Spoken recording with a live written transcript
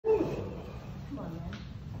on, man.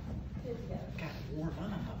 Good to go. Got warm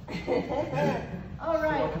up. All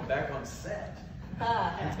right. Welcome back on set.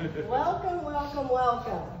 Welcome, welcome,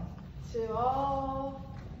 welcome to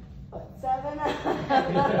all, what, 7?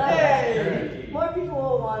 Hey! More people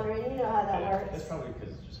were wandering. You know how that works. That's probably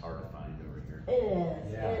because it's just hard to find over here. It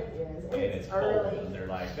is. Yeah. It is. And it's early. cold, and they're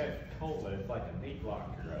like, that's cold, but it's like a meat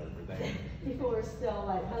locker over there. People were still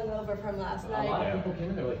like hungover from last A night. lot of people came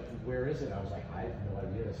in, they're like, where is it? I was like, I have no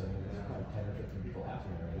idea. So I mean, there's like 10 or 15 people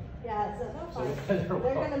asking already. Yeah, so they'll So find. it'll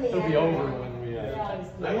They're going to be. be over when we. They always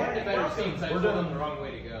do. I had the better seats. I We're told done. them the wrong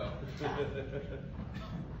way to go.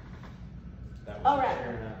 That was All right.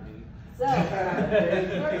 Sharon, not me. So,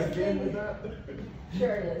 first thing,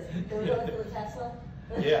 sure it is. Did we go to the Tesla?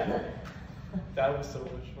 Yeah. That was so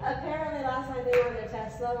much fun. Apparently last night they were in a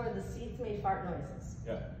Tesla where the seats made fart noises.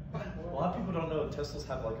 Yeah. A lot of people don't know Teslas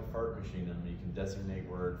have like a fart machine in them. You can designate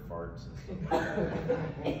word farts and stuff like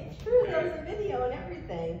that. It's true, there was a video and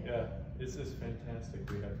everything. Yeah, it's just fantastic.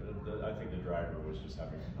 We have, I think the driver was just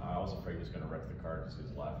having, I was afraid he was going to wreck the car because he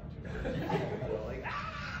was laughing too much. We're like,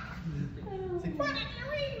 ah! It's like, what did you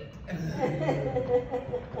eat? I'm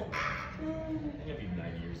going to be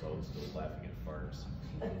 90 years old and still laughing at farts.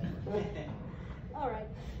 All right,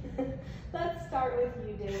 let's start with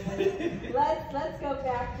you, David. Let's go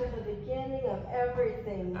back to the beginning of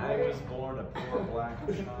everything. I was born a poor black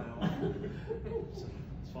child. It's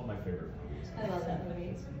one of my favorite movies. I love that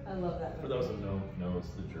movie. I love that movie. For those who know, it's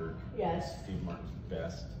The Jerk. Yes. Steve Martin's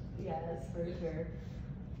best. Yes, for sure.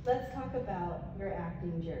 Let's talk about your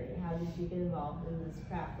acting journey. How did you get involved in this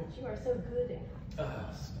craft that you are so good at?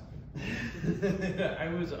 Stop it. I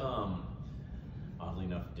was, oddly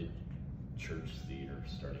enough, did church theater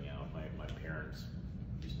starting out. My parents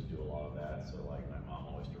used to do a lot of that, so like my mom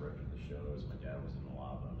always directed the shows, my dad was in a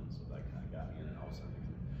lot of them, and so that kind of got me in, and also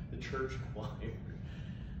the church choir.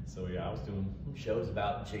 So yeah, I was doing shows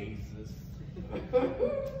about Jesus. And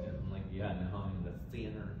I'm like, yeah, now I'm in the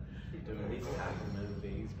theater doing these type of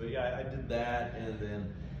movies. But yeah, I did that, and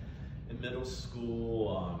then in middle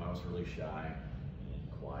school, I was really shy and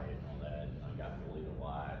quiet and all that, and I got bullied a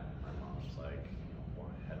lot. My mom was like, why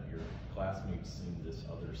have your classmates seen this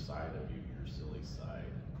other side of you, your silly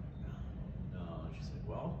side? No. She's like,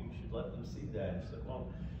 well, you should let them see that. And she's like, well,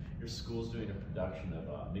 your school's doing a production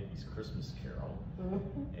of Mickey's Christmas Carol,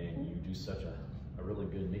 and you do such a really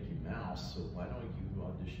good Mickey Mouse, so why don't you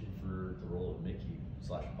audition for the role of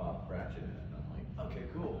Mickey/Bob Cratchit? And I'm like, okay,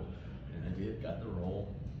 cool. And I did, got the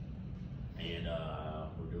role, and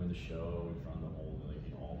we're doing the show in front of the whole, like,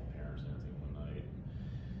 all the parents and everything one night,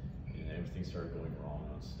 and everything started going wrong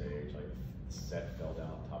on stage. Like, the set fell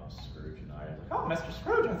down on top of Scrooge and I was like, oh, Mr.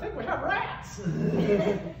 Scrooge, I think we have rats.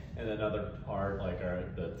 And another part, like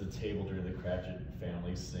the table during the Cratchit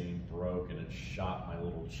family scene broke, and it shot my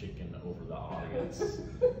little chicken over the audience.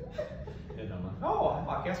 And I'm like, oh,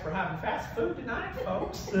 I guess we're having fast food tonight,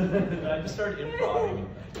 folks. And I just started improvising,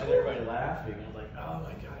 and everybody laughing. I was like, oh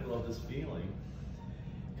my God, I love this feeling.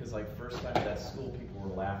 Because like first time at that school, people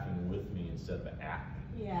were laughing with me instead of acting.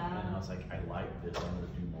 Yeah. And I was like, I like this, I'm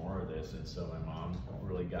gonna do more of this. And so my mom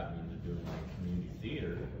really got me into doing like community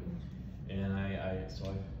theater. And so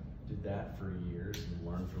I did that for years and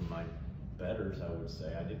learned from my betters, I would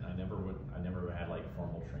say. I never had like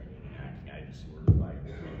formal training in acting. I just learned by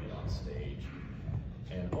doing it on stage.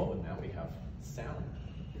 And oh, now we have sound.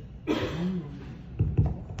 Thanks.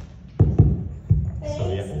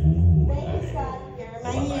 So, yeah. Thanks, Scott. You're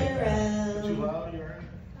my hero. Too loud, you're right.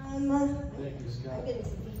 I'm getting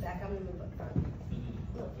some feedback. I'm gonna move up front.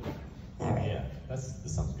 All right. Yeah, this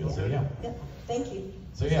sounds good. So yeah. Yep. Thank you.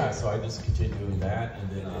 So yeah, so I just continued doing that, and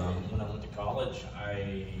then when I went to college,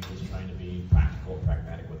 I was trying to be practical,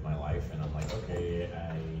 pragmatic with my life, and I'm like, okay,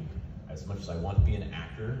 as much as I want to be an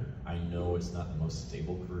actor, I know it's not the most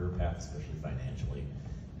stable career path, especially financially.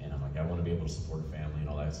 And I'm like, I want to be able to support a family and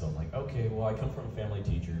all that. So I'm like, okay, well, I come from family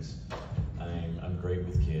teachers. I'm great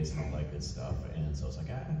with kids and all that good stuff. And so I was like,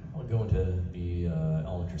 I'll go into be an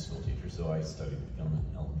elementary school teacher. So I studied to become an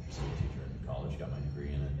elementary school teacher in college, got my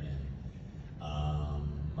degree in it. And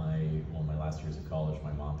one of my last years of college,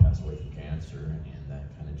 my mom passed away from cancer, and that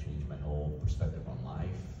kind of changed my whole perspective on life.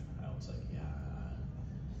 I was like, yeah,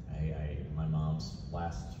 my mom's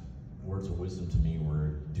last words of wisdom to me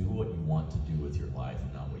were, do what you want to do with your life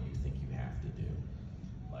and not what you think you have to do.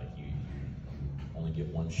 Like, you only get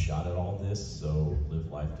one shot at all this, so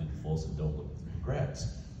live life to the fullest and don't look with regrets.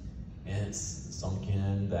 And it's sunk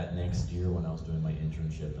in that next year when I was doing my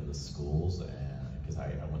internship in the schools, and because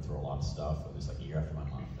I went through a lot of stuff. It was like a year after my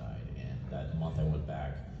mom died, and that month I went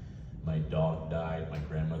back, my dog died, my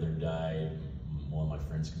grandmother died, one of my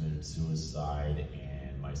friends committed suicide,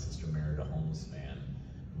 and my sister married a homeless man.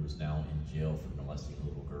 molesting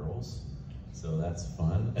little girls. So that's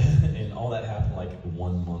fun. And all that happened like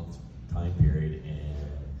 1 month time period, and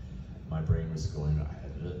my brain was going, I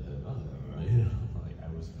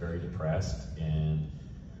was very depressed, and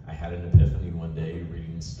I had an epiphany one day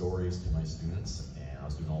reading stories to my students, and I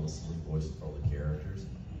was doing all the silly voices for all the characters.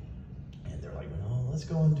 And they're like, oh, let's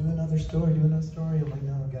go and do another story, I'm like,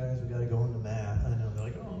 no, guys, we gotta go into math. And they're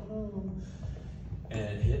like, oh, no. And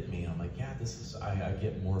it hit me, I'm like, yeah, I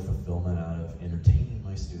get more fulfillment out of entertaining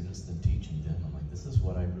my students than teaching them. I'm like, this is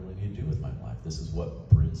what I really need to do with my life. This is what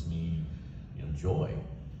brings me, joy,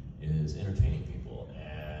 is entertaining people.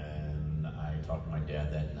 And I talked to my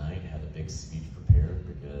dad that night, had a big speech prepared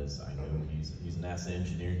because I know he's a NASA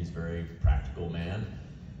engineer, he's a very practical man.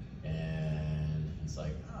 And he's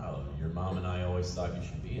like, oh, your mom and I always thought you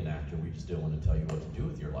should be an actor, we just didn't want to tell you what to do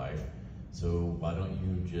with your life. So why don't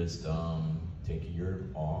you just take a year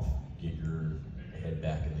off, get your head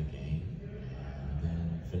back in the game, and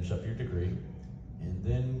then finish up your degree, and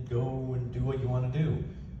then go and do what you want to do.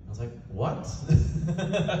 I was like, what?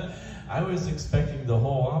 I was expecting the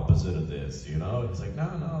whole opposite of this, He's like,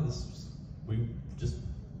 no, we just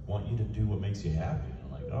want you to do what makes you happy.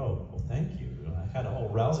 I'm like, oh, well, thank you. I had a whole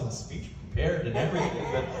rousing speech prepared and everything,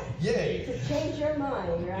 but yay. To change your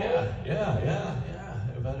mind, right? Yeah.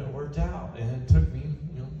 But it worked out, and it took me,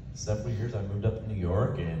 several years. I moved up to New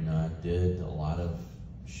York and did a lot of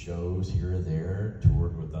shows here or there,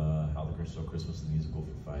 toured with How the Grinch Stole Christmas, the musical,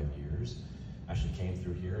 for 5 years. Actually came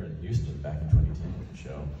through here in Houston back in 2010 with the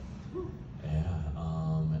show.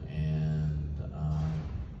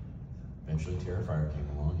 Eventually Terrifier came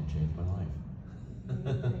along and changed my life.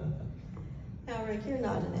 Now, Rick, you're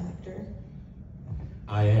not an actor.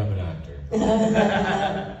 I am an actor.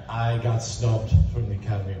 I got snubbed from the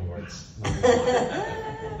Academy Awards.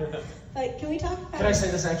 But can we talk about... Can I say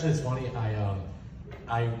this? Actually, it's funny.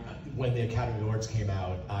 I when the Academy Awards came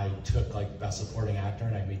out, I took like Best Supporting Actor,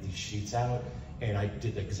 and I made these sheets out, and I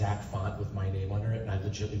did the exact font with my name under it, and I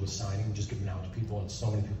legitimately was signing, just giving out to people, and so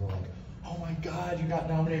many people were like, oh my God, you got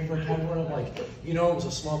nominated for Academy Award. I'm like, it was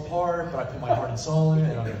a small part, but I put my heart and soul in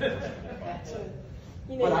it, and I'm like,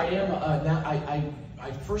 but I am, now I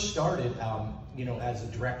first started, as a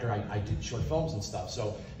director, I did short films and stuff.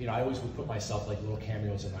 So, I always would put myself like little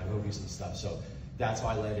cameos in my movies and stuff. So that's how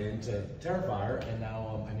I led into Terrifier. And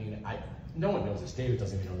now, no one knows this, David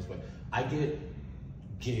doesn't even know this, but I get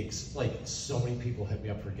gigs, like so many people hit me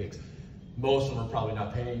up for gigs. Most of them are probably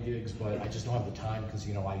not paying gigs, but I just don't have the time because,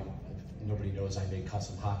 nobody knows I make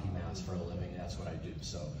custom hockey masks for a living, and that's what I do.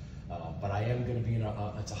 So, but I am going to be in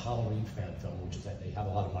it's a Halloween fan film, which is that they have a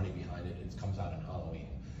lot of money behind it. It comes out on Halloween.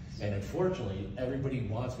 And unfortunately, everybody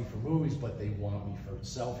wants me for movies, but they want me for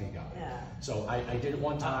selfie guy. Yeah. So I did it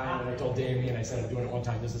one time, and I told Damien, I said I'm doing it one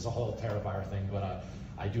time. This is a whole Terrifier thing, but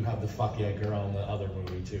I do have the fuck yeah girl in the other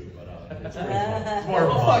movie too. But it's pretty fun. It's more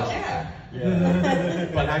of a fuck yeah. Yeah.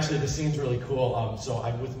 But actually, the scene's really cool. So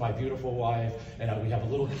I'm with my beautiful wife, and we have a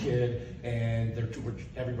little kid, and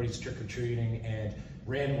everybody's trick or treating, and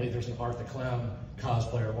randomly there's an Art the Clown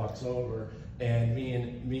cosplayer walks over. And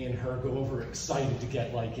me and her go over excited to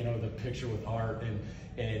get the picture with Art, and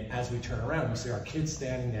as we turn around we see our kid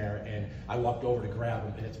standing there, and I walked over to grab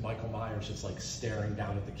him, and it's Michael Myers just like staring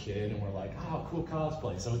down at the kid, and we're like, oh, cool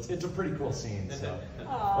cosplay. So it's a pretty cool scene. So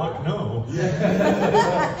fuck no.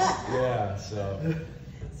 Yeah. So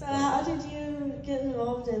how did you get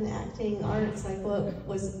involved in acting arts? Like, what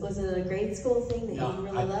was it a grade school thing that you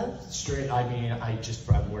really loved? Straight. I'm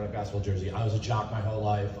wearing a basketball jersey. I was a jock my whole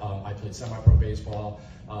life. I played semi-pro baseball.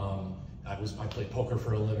 I played poker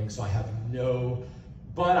for a living, so I have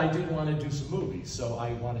but I did want to do some movies. So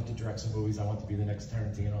I wanted to direct some movies. I wanted to be the next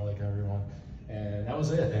Tarantino, like everyone. And that was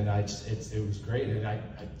it. And it was great. And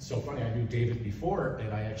it's so funny. I knew David before,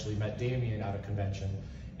 and I actually met Damien at a convention.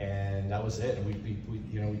 And that was it. And we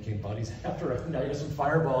became buddies after a night of some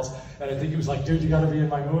fireballs. And I think he was like, dude, you gotta be in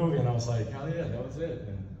my movie. And I was like, hell yeah, that was it.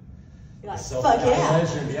 And you're like, fuck yeah.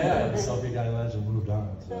 Legend, the Selfie Guy Legend moved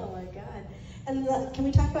on. So. Oh my God. And can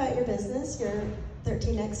we talk about your business, your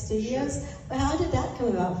 13X Studios? Sure. But how did that come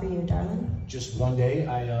about for you, darling? Just one day,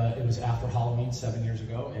 it was after Halloween 7 years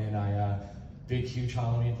ago, and big, huge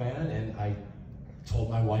Halloween fan, and I told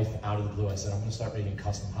my wife out of the blue, I said, I'm gonna start making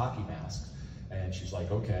custom hockey masks. And she's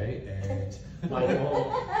like, okay. And my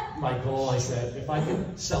goal, I said, if I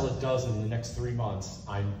can sell a dozen in the next 3 months,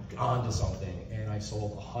 I'm on to something. And I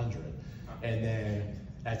sold 100. And then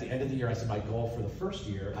at the end of the year, I said my goal for the first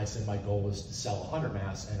year, I said my goal was to sell 100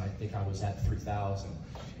 masks, and I think I was at 3,000.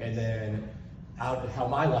 And then how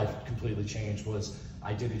my life completely changed was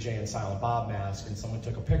I did a Jay and Silent Bob mask, and someone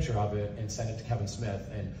took a picture of it and sent it to Kevin Smith,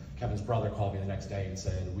 and Kevin's brother called me the next day and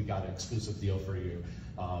said, we got an exclusive deal for you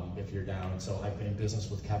if you're down. So I've been in business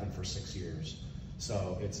with Kevin for 6 years.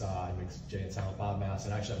 So it's, I make Jay and Silent Bob masks,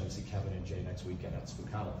 and actually I'm gonna see Kevin and Jay next weekend at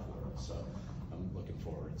Spookala, Florida. So I'm looking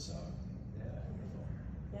forward, so yeah.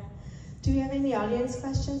 Yeah. Do we have any audience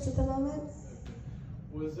questions at the moment?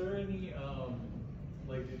 Was there any,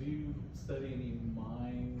 like, did you study any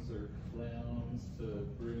mimes or clowns to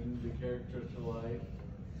bring the character to life?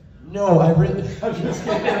 No, I really, I'm just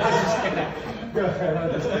kidding, I'm just kidding. Go ahead,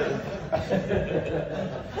 I'm just kidding.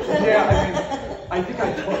 Yeah, I think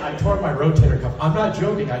I tore my rotator cuff. I'm not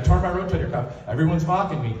joking, I tore my rotator cuff. Everyone's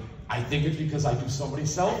mocking me. I think it's because I do so many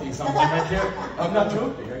selfies. I'm like, I'm not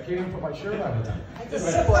joking. I can't even put my shirt on in time. I just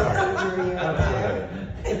sports injury out there.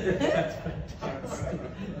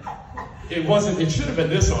 It wasn't, it should have been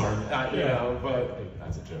this arm, you know, but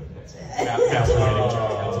that's a joke. That's a masturbating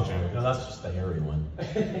joke, that's a joke. No, that's just the hairy one.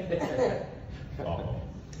 Uh-oh.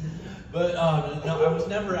 But no, I was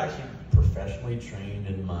never actually professionally trained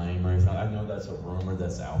in mime or anything. I know that's a rumor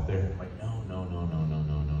that's out there. I'm like, no.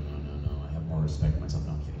 I have more respect for myself.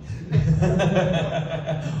 No, I'm kidding.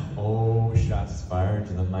 Oh, shots fired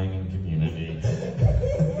to the miming community.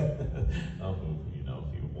 Oh, you know,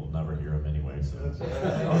 you will never hear him anyway. So.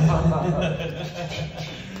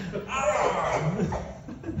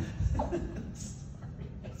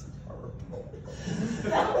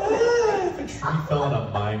 If a tree fell on a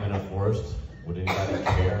mime in a forest, would anybody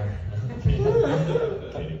care?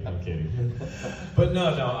 I'm kidding. But no,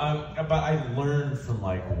 but I learned from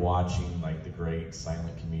like watching like the great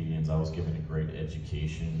silent comedians. I was given a great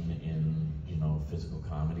education in, you know, physical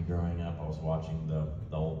comedy growing up. I was watching the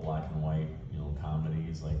old black and white, you know,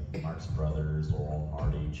 comedies like Marx Brothers, Laurel and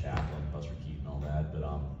Hardy, Chaplin, Buster Keaton, all that. But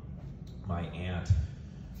my aunt,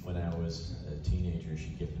 when I was a teenager, she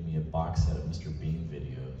gifted me a box set of Mr. Bean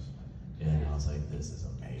videos. And I was like, this is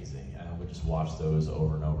amazing. And I would just watch those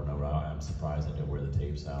over and over and over. I'm surprised I didn't wear the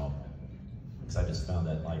tapes out. Because I just found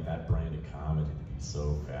that like that brand of comedy to be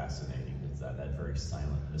so fascinating. It's that very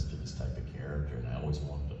silent, mischievous type of character. And I always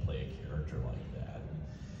wanted to play a character like that.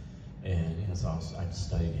 And you know, so I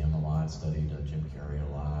studied him a lot, studied Jim Carrey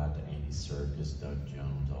a lot, Andy Serkis, Doug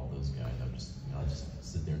Jones, all those guys. I just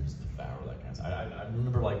sit there and just devour that kind of stuff. I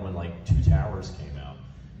remember like when like Two Towers came out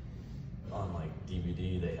on like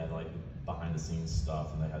DVD, they had like behind the scenes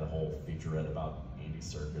stuff, and they had a whole featurette about Andy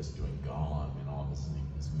Serkis doing Gollum and all his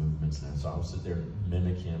movements. And so I would sit there and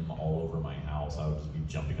mimic him all over my house. I would just be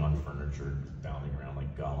jumping on furniture, bounding around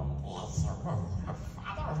like Gollum.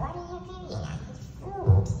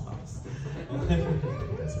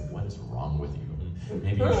 I said, what is wrong with you?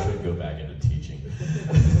 Maybe you should go back into teaching.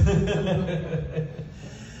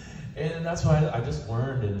 And that's why I just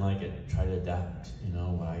learned and like try to adapt, you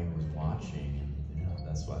know, what I was watching. And you know,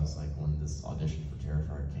 that's why I was like, when this audition for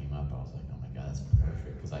Terrifier came up, I was like, oh my God, that's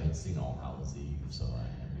perfect. Because I had seen All Hallows Eve, so I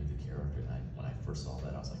knew the character. And when I first saw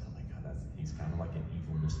that, I was like, oh my God, he's kind of like an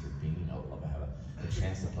evil Mr. Bean. I would love to have a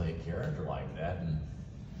chance to play a character like that. And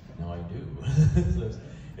now I do. So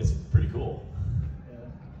it's pretty cool. Yeah.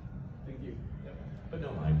 Thank you. Yep. But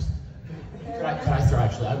no mimes.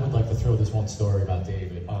 Actually, I would like to throw this one story about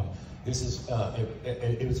David. This is,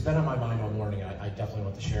 it's been on my mind all morning. I definitely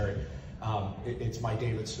want to share it. It's my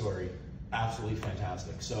David story. Absolutely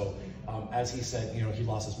fantastic. So, as he said, you know, he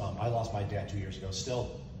lost his mom. I lost my dad 2 years ago.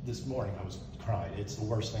 Still, this morning I was crying. It's the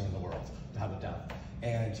worst thing in the world to have a death.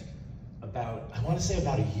 And I want to say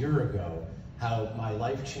about a year ago, how my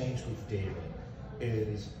life changed with David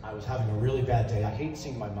is I was having a really bad day. I hate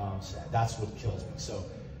seeing my mom sad. That's what kills me. So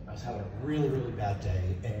I was having a really, really bad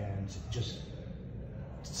day and just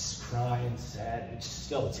crying, sad.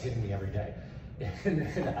 It's hitting me every day. And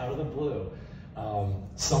then out of the blue,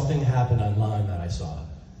 something happened online that I saw,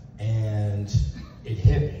 and it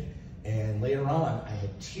hit me. And later on, I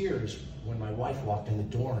had tears when my wife walked in the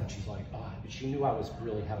door, and she's like, oh, she knew I was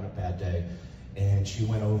really having a bad day. And she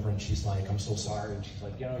went over and she's like, I'm so sorry. And she's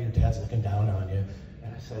like, you know, your dad's looking down on you.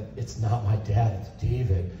 And I said, it's not my dad, it's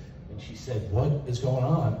David. And she said, what is going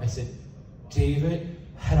on? I said, David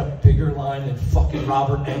had a bigger line than fucking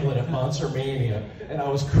Robert Englund at Monster Mania. And I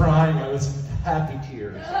was crying, I was in happy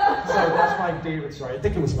tears. So that's my David story. I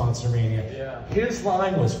think it was Monster Mania. Yeah. His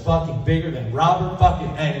line was fucking bigger than Robert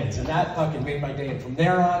fucking Englund's, and that fucking made my day. And from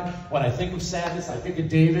there on, when I think of sadness, I think of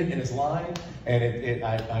David and his line, and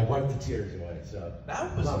I wiped the tears away. So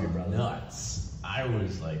that was nuts. I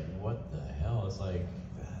was like, what the hell? It's like,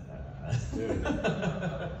 dude.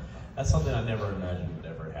 That's something I never imagined would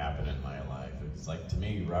ever happen in my life. It's like, to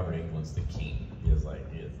me, Robert Englund's the king. It's like,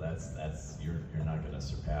 you're not gonna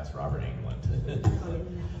surpass Robert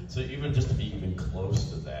Englund. So even just to be even close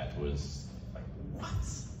to that was like, what?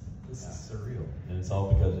 This is surreal. And it's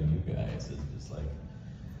all because of you guys. It's just like,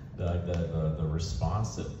 the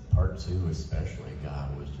response to part 2 especially,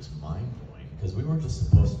 God, was just mind-blowing. Because we were just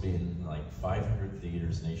supposed to be in like 500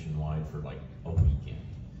 theaters nationwide for like a weekend.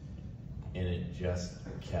 And it just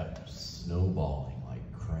kept snowballing like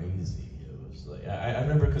crazy. It was like, I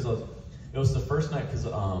remember because it was the first night, because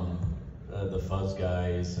the Fuzz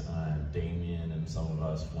guys, Damien and some of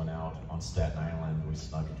us went out on Staten Island. We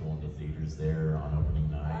snuck into one of the theaters there on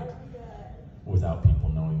opening night without people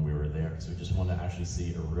knowing we were there, because we just wanted to actually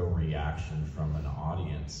see a real reaction from an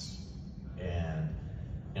audience.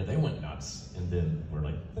 And they went nuts, and then we're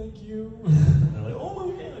like, thank you. And they're like, oh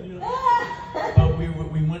my God, you know. But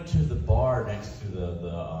we went to the bar next to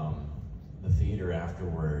the theater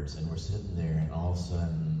afterwards, and we're sitting there, and all of a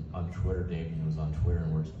sudden on Twitter, Damien was on Twitter,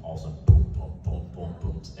 and we're just all of a sudden boom, boom, boom, boom,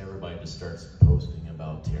 boom. Everybody just starts posting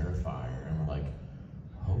about Terrifier, and we're like,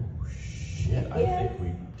 oh shit, I think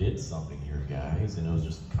we did something here, guys. And it was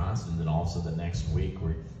just constant. And all of a sudden the next week,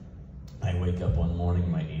 I wake up one morning,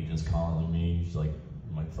 my agent's calling me. She's like,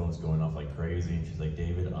 my phone's going off like crazy, and she's like,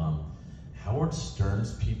 David, Howard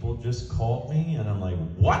Stern's people just called me. And I'm like,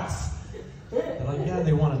 what? They're like, yeah,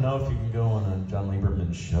 they want to know if you can go on John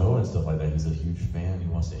Lieberman's show and stuff like that. He's a huge fan. He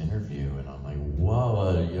wants to interview. And I'm like,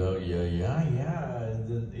 whoa, yeah. And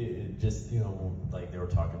then it just, you know, like they were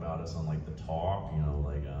talking about us on like The Talk, you know,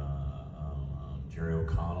 like Jerry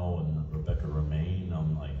O'Connell and Rebecca Romaine.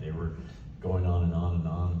 Like they were going on and on and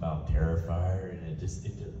on about Terrifier, and it just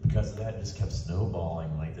because of that, it just kept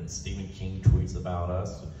snowballing. Like then Stephen King tweets about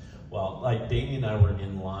us. Well, like Damien and I were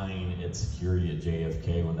in line at security at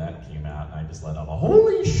JFK when that came out, and I just let out a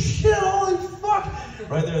holy shit, holy fuck,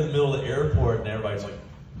 right there in the middle of the airport, and everybody's like,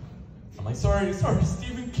 I'm like, sorry,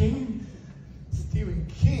 Stephen King.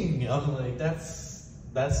 I'm like, that's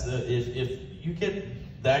if you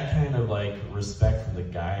get that kind of like respect from the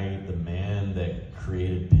man that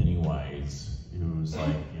created Pennywise, who's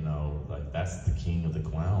like, you know, like that's the king of the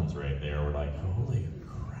clowns right there. We're like, holy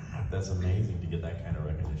crap, that's amazing to get that kind of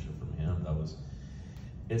recognition from him.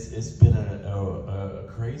 It's been a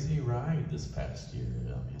crazy ride this past year.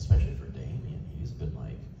 I mean, especially for Damien. He's been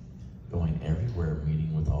like going everywhere,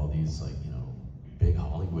 meeting with all these like, you know, big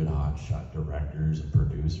Hollywood hotshot directors and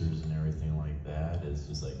producers and everything like that. It's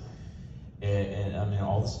just like, and I mean,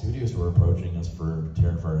 all the studios were approaching us for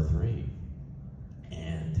Terrifier 3.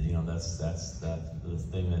 And, you know, that's the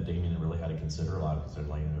thing that Damien really had to consider a lot, because they're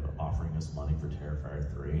like offering us money for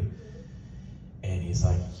Terrifier 3. And he's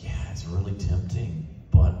like, yeah, it's really tempting,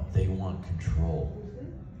 but they want control.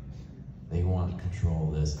 They want control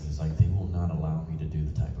of this. And he's like, they will not allow me to do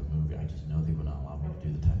the type of movie. I just know they will not allow me to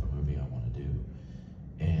do the type of movie I want to do.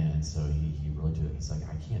 And so he really did it. He's like,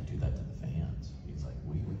 I can't do that to the fans. He's like,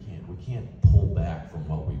 we can't pull back from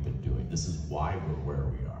what we've been doing. This is why we're where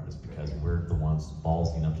we are. It's because we're the ones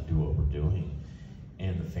ballsy enough to do what we're doing,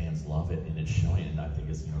 and the fans love it, and it's showing. And I think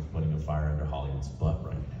it's, you know, putting a fire under Hollywood's butt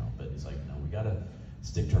right now. But he's like, no, we gotta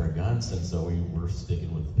stick to our guns, and so we're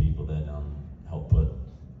sticking with the people that help put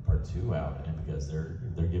part 2 out, and because they're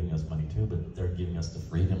giving us money too, but they're giving us the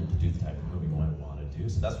freedom to do the type of movie we want to do.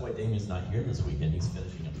 So that's why Damien's not here this weekend. He's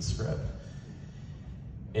finishing up the script,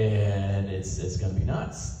 and it's gonna be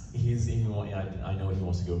nuts. I know he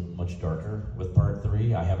wants to go much darker with part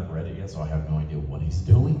 3. I haven't read it yet, so I have no idea what he's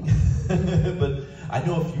doing. But I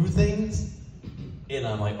know a few things, and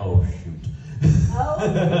I'm like, oh shoot.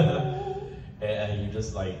 Oh. And he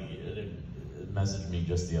just like messaged me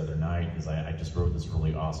just the other night, because I just wrote this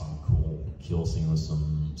really awesome, cool kill scene with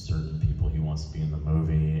some certain people he wants to be in the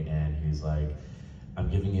movie, and he's like, I'm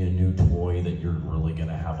giving you a new toy that you're really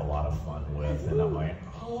gonna have a lot of fun with. And I'm like,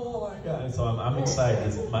 oh my God. So I'm excited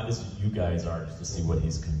as you guys are, just to see what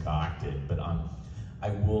he's concocted. But I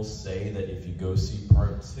will say that if you go see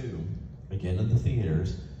part 2, again in the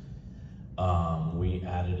theaters, we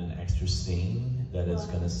added an extra scene that is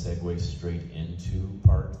gonna segue straight into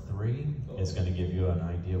part 3. It's gonna give you an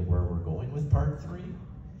idea where we're going with part 3.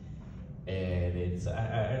 And it's,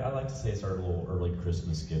 I like to say it's our little early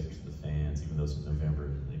Christmas gift to the fans, even though it's in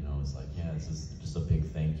November. You know, it's like, yeah, it's just a big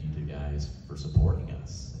thank you to guys for supporting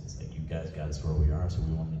us. It's like, you guys got us where we are, so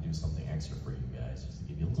we wanted to do something extra for you guys, just to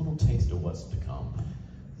give you a little taste of what's to come.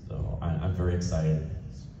 So I'm very excited,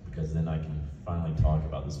 because then I can finally talk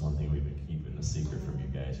about this one thing we've been keeping a secret from you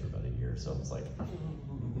guys for about a year. So it's like,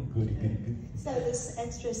 goody. So this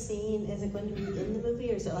extra scene, is it going to be in the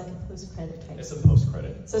movie, or is it like a post-credit type? It's a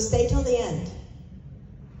post-credit. So stay till the end.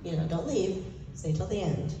 You know, don't leave. stay till the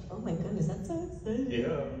end. Oh my goodness, that's so exciting.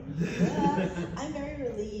 Yeah. I'm very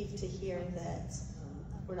relieved to hear that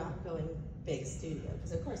we're not going big studio,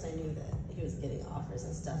 because of course I knew that he was getting offers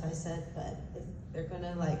and stuff. I said, but if they're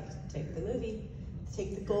gonna like take the movie,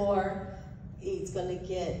 take the gore, he's gonna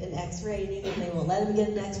get an X rating, and they won't let him get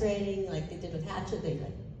an X rating like they did with Hatchet. They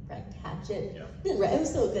like wrecked Hatchet. Yeah. It was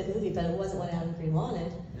still a good movie, but it wasn't what Adam Green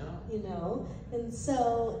wanted. Yeah. You know, and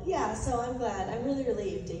so yeah, so I'm glad. I'm really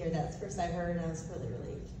relieved to hear that. It's the first I've heard, and I was really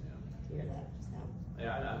relieved to hear that. So.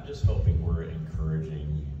 Yeah, I'm just hoping we're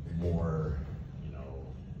encouraging more, you know,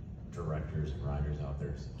 directors and writers out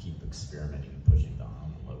there to keep experimenting and pushing the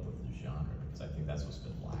envelope of the genre, because I think that's what's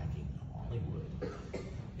been lacking in Hollywood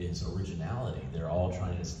is originality. They're all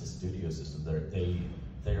trying to, it's the studio system. They're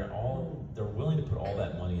willing to put all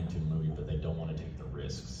that money into a movie, but they don't want to take the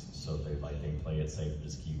risks. So they play it safe and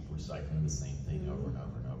just keep recycling the same thing over and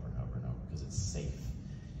over and over and over and over because it's safe.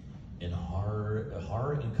 And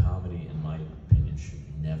horror and comedy, in my opinion, should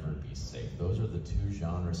never be safe. Those are the two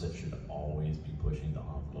genres that should always be pushing the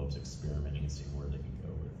envelopes, experimenting and seeing where they can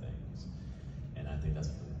go with things. And I think that's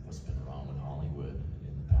what's been wrong with Hollywood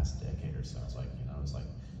in the past decade or so. It's like, you know, it's like,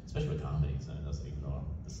 especially with comedies, and even though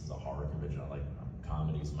this is a horror convention, I like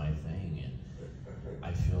comedy's my thing, and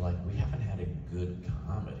I feel like we haven't had a good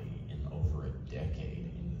comedy in over a decade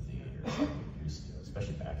in the theaters like we used to,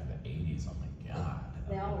 especially back in the 80s. Oh my God.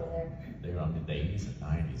 They all were there. They were on the 80s and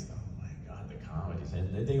 90s, though. Oh my God, the comedies.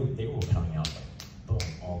 And they were coming out like boom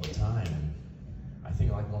all the time. And I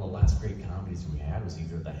think like one of the last great comedies we had was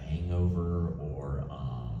either The Hangover or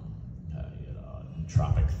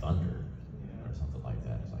Tropic Thunder or something like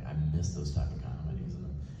that. It's like, I miss those type of comedies.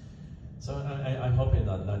 And so I'm hoping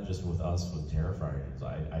that not just with us, with Terrifier,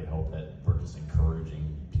 I hope that we're just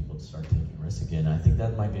encouraging people to start taking risks again. And I think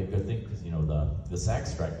that might be a good thing because, you know, the SAG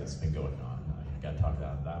strike that's been going on, I got to talk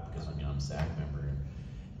about that because, I mean, I'm a SAG member.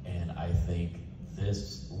 And I think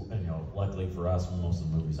this, you know, luckily for us, most of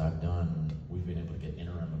the movies I've done, we've been able to get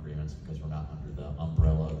interim agreements because we're not under the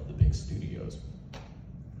umbrella of the big studios.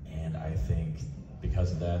 And I think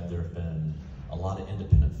because of that, there have been a lot of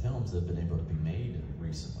independent films that have been able to be made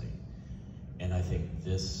recently. And I think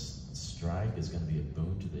this strike is going to be a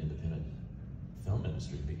boon to the independent film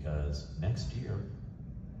industry because next year,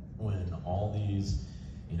 when all these,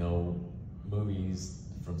 you know, movies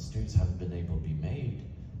from studios haven't been able to be made,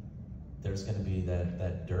 there's going to be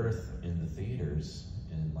that dearth in the theaters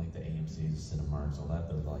and like the AMC's, Cinemarks, all that.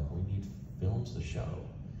 They're like, we need films to show.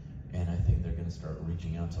 And I think they're going to start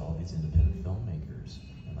reaching out to all these independent filmmakers.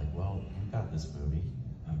 And like, well, you got this movie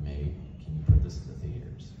you made, can you put this in the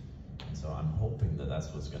theaters? And so I'm hoping that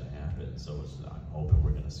that's what's going to happen. So I'm hoping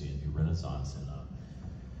we're going to see a new renaissance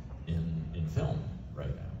in film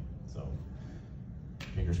right now. So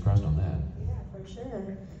fingers crossed on that. Yeah, for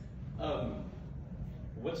sure.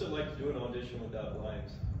 What's it like to do an audition without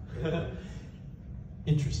lines?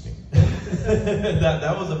 Interesting.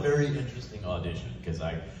 that was a very interesting audition because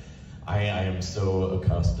I am so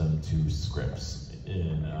accustomed to scripts,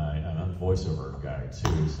 and I'm a voiceover guy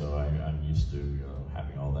too, so I'm used to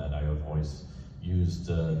having all that. I have always used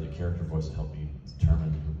the character voice to help me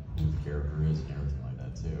determine who the character is and everything like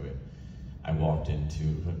that too. And I walked into,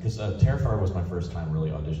 because Terrifier was my first time really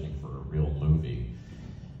auditioning for a real movie,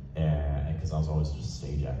 and because I was always just a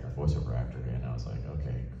stage actor, voiceover actor, and I was like,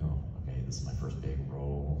 okay, cool. This is my first big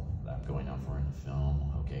role that I'm going out for in a film.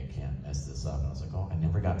 Okay, can't mess this up. And I was like, oh, I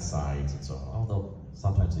never got sides. And so, although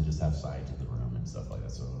sometimes they just have sides in the room and stuff like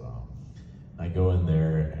that. So I go in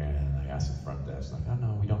there and I ask the front desk, like, oh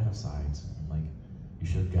no, we don't have sides. I'm like, you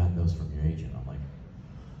should have gotten those from your agent. I'm like,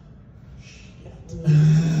 shit.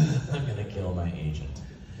 I'm gonna kill my agent.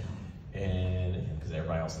 And because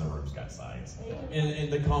everybody else in the room's got sides.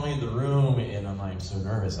 And they call me in the room and I'm so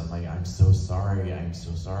nervous. I'm like, I'm so sorry, I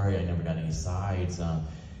never got any sides.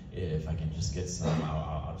 If I can just get some,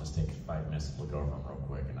 I'll just take 5 minutes to look over them real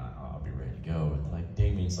quick and I'll be ready to go. And like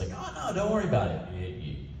Damien's like, oh no, don't worry about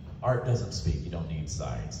it. Art doesn't speak, you don't need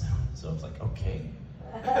sides. So I was like, okay.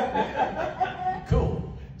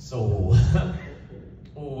 Cool. So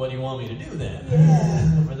what do you want me to do then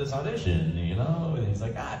for this audition, you know? And he's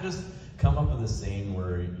like, just come up with a scene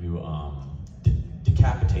where you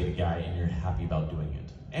decapitate a guy and you're happy about doing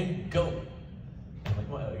it. And go. I'm like,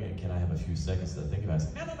 well, again, can I have a few seconds to think about it?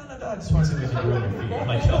 He's like, no, I just want to see what you can do on your feet. I'm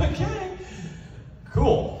like, okay,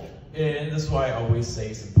 cool. And this is why I always say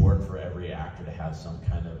it's important for every actor to have some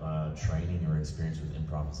kind of training or experience with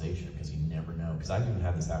improvisation, because you never know. Because I've even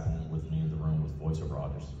had this happen with me in the room with voiceover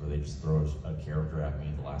auditions where they just throw a character at me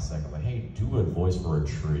at the last second, like, hey, do a voice for a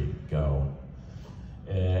tree, go.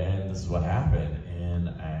 And this is what happened. and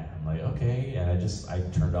I'm like, okay, and I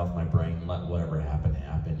turned off my brain, let whatever happen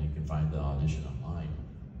happen. You can find the audition online.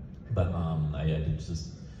 But I did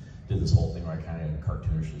this whole thing where I kind of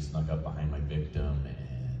cartoonishly snuck up behind my victim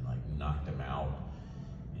and like knocked him out,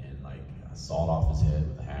 and like I sawed off his head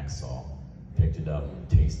with a hacksaw, picked it up,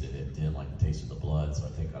 tasted it, didn't like the taste of the blood, so I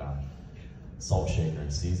take it out, salt shaker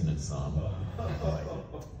and season it some. Like,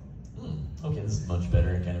 okay, this is much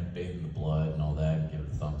better, and kind of bathe in the blood and all that, and give it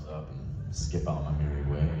a thumbs up and skip out my merry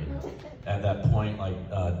way. And at that point, like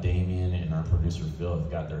Damien and our producer Phil have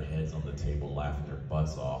got their heads on the table laughing their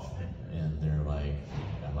butts off, and they're like,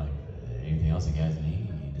 I'm like, anything else you guys need?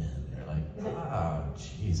 And they're like, ah,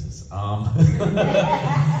 Jesus.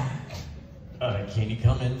 Can you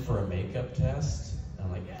come in for a makeup test? And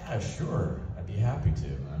I'm like, yeah, sure, I'd be happy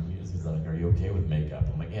to. He's like, are you okay with makeup?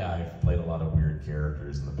 I'm like, yeah, I've played a lot of weird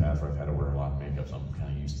characters in the past where I've had to wear a lot of makeup, so I'm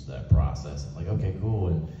kind of used to that process. I'm like, okay,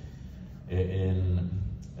 cool. And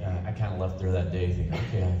I kind of left there that day thinking,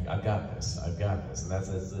 okay, I've got this. And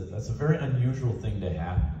that's a very unusual thing to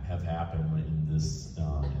have happen in this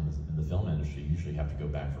in the film industry. You usually have to go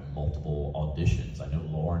back for multiple auditions. I know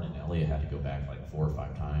Lauren and Elliot had to go back like 4 or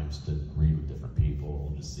 5 times to read with different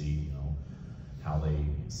people to see, how they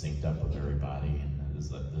synced up with everybody. And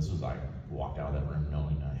this was I walked out of that room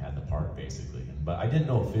knowing I had the part basically. But I didn't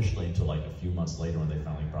know officially until like a few months later when they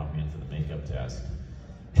finally brought me in for the makeup test.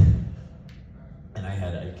 And I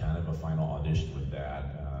had a kind of a final audition with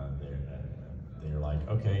that. They're like,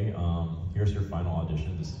 okay, here's your final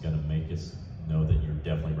audition. This is gonna make us know that you're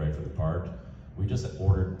definitely right for the part. We just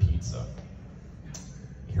ordered pizza.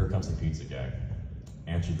 Here comes the pizza guy.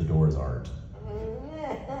 Answered the door is Art.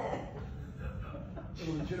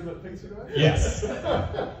 A legitimate pizza guy? Yes.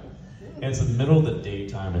 And it's in the middle of the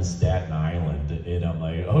daytime in Staten Island, and I'm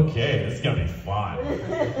like, okay, this is gonna be fun.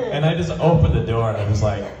 And I just opened the door, and I was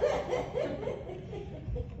like,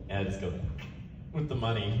 and I just go, with the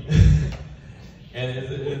money. And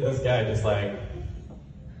this guy just like,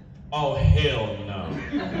 oh, hell no.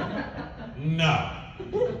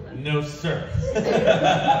 No, sir.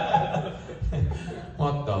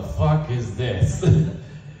 What the fuck is this? And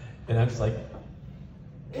I'm just like,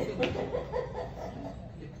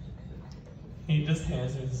 he just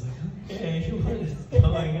hands me, he's like, okay, what is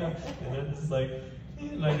going on? And I'm just like,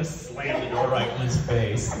 and I just slammed the door right in his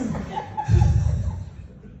face.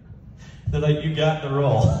 They're like, you got the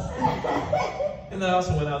role. And then I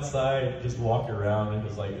also went outside, just walked around, and it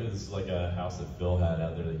was like a house that Phil had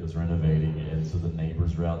out there that he was renovating, and so the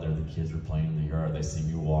neighbors were out there, the kids were playing in the yard, they see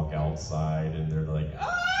me walk outside, and they're like, ah!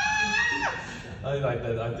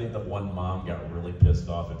 I think the one mom got really pissed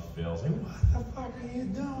off at Phil. Like, what the fuck are you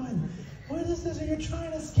doing? What is this? Are you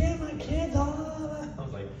trying to scare my kids? I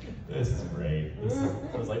was like, this is great.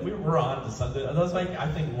 I was like, we were on to something. And that's like, I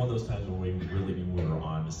think one of those times when we really knew we were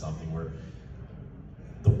on to something, where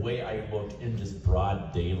the way I looked in just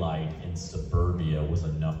broad daylight in suburbia was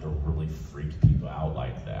enough to really freak people out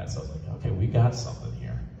like that. So I was like, okay, we got something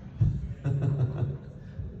here.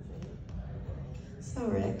 So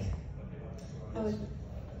Rick, I would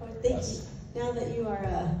think now that you are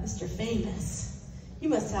Mr. Famous, you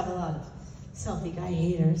must have a lot of selfie guy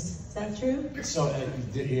haters. Is that true? So,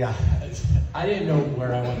 yeah, I didn't know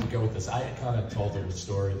where I wanted to go with this. I kind of told her the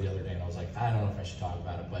story the other day, and I was like, I don't know if I should talk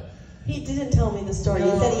about it, but... He didn't tell me the story. He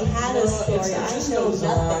said he had a story. I know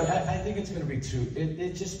nothing. I think it's going to be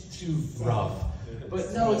it's just too rough.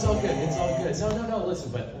 But no, it's all good. It's all good. No.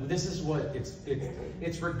 Listen, but this is what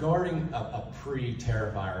it's regarding a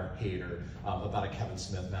pre-Terrifier hater about a Kevin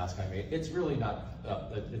Smith mask I made. It's really not.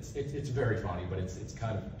 It's very funny, but it's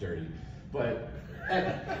kind of dirty. But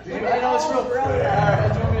I know it's real.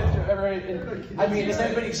 I mean, is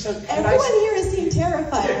anybody so? Everyone here has seen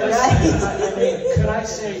Terrifier, right? I mean, could I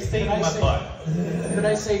say? Could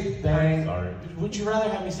I say bang? Sorry. Would you rather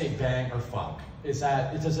have me say bang or fuck?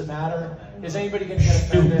 Does it matter? Is anybody gonna get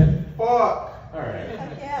offended? Fuck! All right.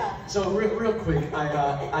 Yeah. So real quick,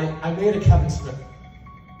 I made a Kevin Smith.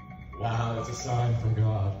 Wow, that's a sign from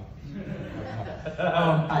God.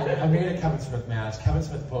 I made a Kevin Smith mask. Kevin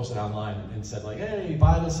Smith posted online and said like, hey,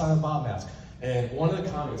 buy this Silent Bob mask. And one of the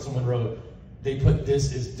comments someone wrote, they put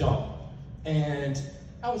this is dumb. And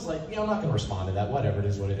I was like, I'm not gonna respond to that, whatever, it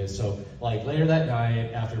is what it is. So like later that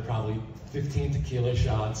night, after probably 15 tequila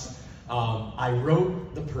shots, I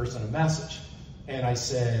wrote the person a message. And I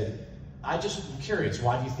said, I just am curious,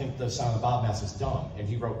 why do you think the Silent Bob mask is dumb? And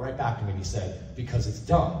he wrote right back to me and he said, because it's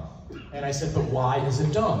dumb. And I said, but why is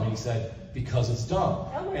it dumb? And he said, because it's dumb.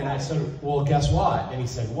 And I said, well, guess what? And he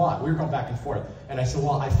said, what? We were going back and forth. And I said,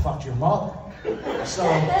 well, I fucked your mother. So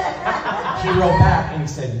he wrote back and he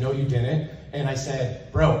said, no, you didn't. And I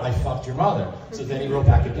said, bro, I fucked your mother. So then he wrote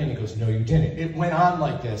back again, he goes, no, you didn't. It went on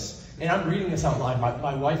like this, and I'm reading this out loud,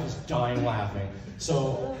 my wife is dying laughing.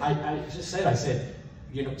 So I said,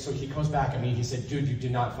 you know, so he comes back at me, he said, dude, you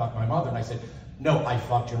did not fuck my mother. And I said, no, I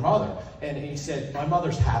fucked your mother. And he said, my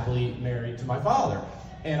mother's happily married to my father.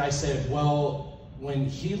 And I said, well, when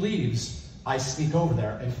he leaves, I sneak over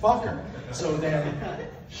there and fuck her. So then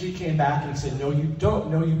he came back and he said, no, you don't.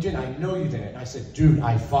 No, you didn't. I know you didn't. And I said, dude,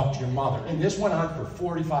 I fucked your mother. And this went on for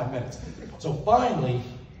 45 minutes. So finally,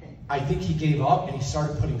 I think he gave up and he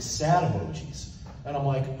started putting sad emojis. And I'm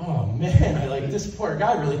like, oh man, this poor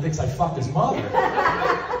guy really thinks I fucked his mother.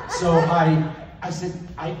 So I said,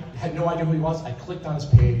 I had no idea who he was. I clicked on his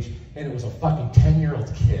page, and it was a fucking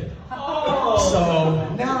 10-year-old kid. Oh.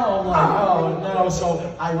 So now I'm like, oh no.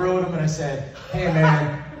 So I wrote him and I said, hey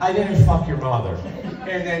man, I didn't fuck your mother.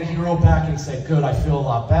 And then he wrote back and said, good, I feel a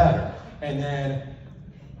lot better. And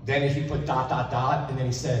then he put ... and then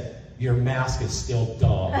he said, your mask is still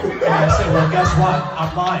dumb. And I said, well, guess what?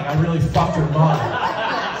 I'm lying. I really fucked your mother.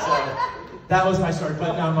 So that was my story.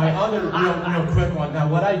 But now my other real quick one. Now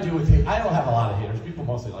what I do with hate, I don't have a lot of haters. People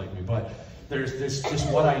mostly like me, but there's this just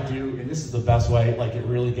what I do, and this is the best way. Like it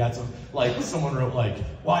really gets them. Like someone wrote like,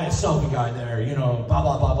 why a selfie guy there? You know, blah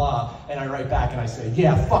blah blah blah. And I write back and I say,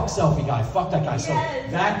 yeah, fuck selfie guy. Fuck that guy. Yes. So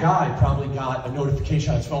that guy probably got a notification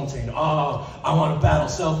on his phone saying, oh, I want to battle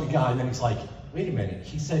selfie guy. And then he's like, wait a minute,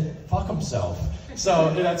 he said fuck himself.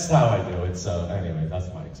 So that's how I do it. So anyway, that's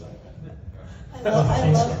my excitement. I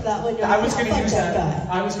love that one. I was going to use that.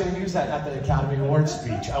 I was going to use that at the Academy Awards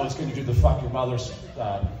speech. I was going to do the fuck your mother's,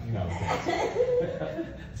 you know.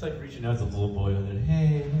 It's like reaching out to the little boy and then,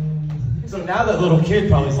 hey. So now that little kid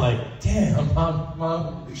probably is like, damn,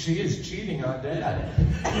 mom, she is cheating on dad.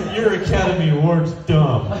 Your Academy Awards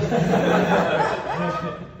dumb.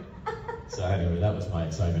 So anyway, that was my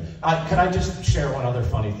excitement. Could I just share one other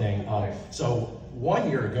funny thing? So 1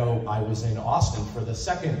 year ago, I was in Austin for the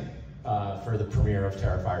for the premiere of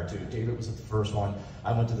Terrifier 2. David was at the first one.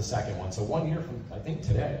 I went to the second one. So 1 year from, I think,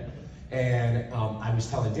 today. And I was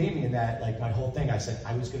telling Damien that, like, my whole thing, I said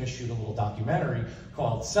I was going to shoot a little documentary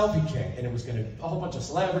called Selfie King. And it was going to, a whole bunch of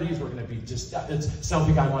celebrities were going to be just, it's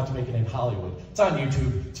Selfie Guy wanted to make it in Hollywood. It's on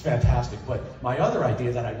YouTube. It's fantastic. But my other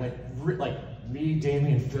idea that I went, like, me,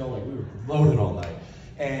 Damien, Phil, like, we were loaded all night.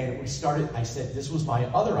 And we started, I said, this was my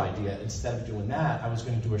other idea. Instead of doing that, I was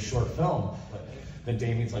going to do a short film. But then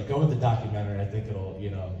Damien's like, go with the documentary. I think it'll, you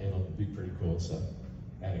know, it'll be pretty cool. So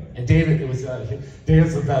anyway, and David,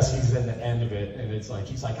 David's the best. He's in the end of it, and it's like,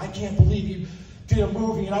 he's like, I can't believe you did a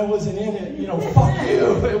movie and I wasn't in it. You know, fuck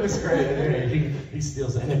you. It was great. Anyway, he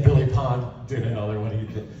steals it. And then Billy Pond did another one.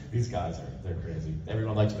 These guys they're crazy.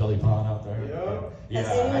 Everyone likes Billy Pond out there. Yeah. Has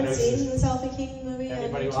anyone seen the Selfie King movie?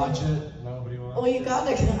 Anybody watch it? Nobody watch it? Well, you got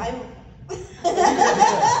to.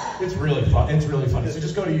 It's really fun. It's really funny. So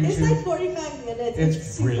just go to YouTube. It's like 45 minutes.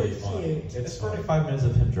 It's really funny. It's 45 minutes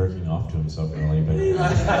of him jerking off to himself really, but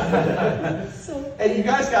Hey, you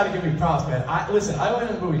guys got to give me props, man. Listen, I went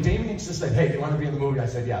in the movie. Damien just said, hey, do you want to be in the movie? I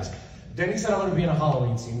said, yes. Then he said, I'm going to be in a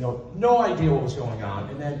Halloween scene. No idea what was going on.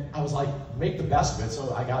 And then I was like, make the best of it.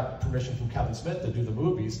 So I got permission from Kevin Smith to do the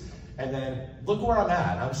movies. And then look where I'm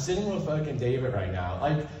at. I'm sitting with fucking David right now.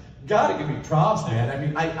 Like, gotta give me props, man. I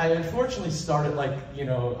mean, I unfortunately started like, you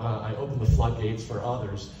know, I opened the floodgates for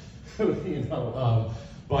others, you know.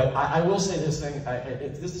 But I will say this thing.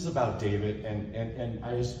 This is about David, and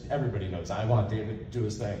everybody knows I want David to do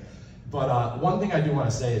his thing. But one thing I do want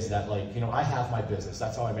to say is that, like, you know, I have my business.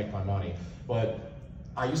 That's how I make my money. But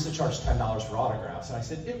I used to charge $10 for autographs, and I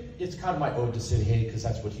said it's kind of my ode to Sid Haig because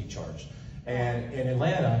that's what he charged. And in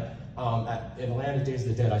Atlanta, Days of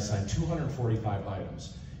the Dead, I signed 245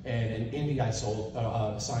 items. And in Indy, I signed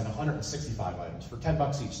 165 items for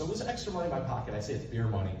 $10 each. So it was extra money in my pocket. I say it's beer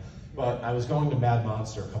money. But I was going to Mad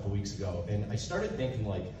Monster a couple weeks ago, and I started thinking,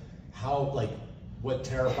 like, how, like, what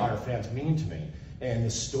Terrifier fans mean to me, and the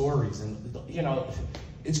stories, and, you know,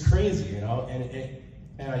 it's crazy, you know.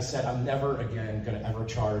 And I said, I'm never again going to ever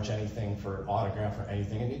charge anything for autograph or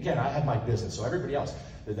anything. And again, I have my business, so everybody else,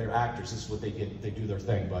 they're actors. This is what they get. They do their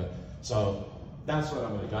thing. But so. That's what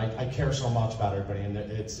I'm going to do. I care so much about everybody, and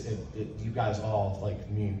you guys all, like,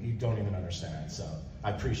 me, you don't even understand. So I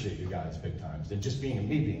appreciate you guys big time. And just me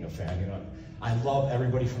being a fan, you know, I love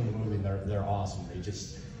everybody from the movie. They're awesome.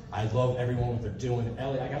 I love everyone what they're doing.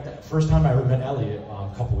 Elliot, I got that first time I ever met Elliot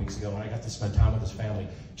a couple weeks ago, and I got to spend time with his family.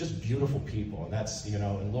 Just beautiful people, and that's, you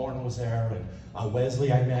know. And Lauren was there, and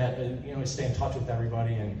Wesley I met, and, you know, I stay in touch with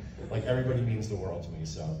everybody, and, like, everybody means the world to me.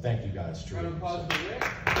 So thank you guys, truly.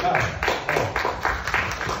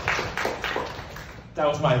 That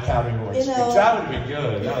was my Academy Award You speech. know- That would have been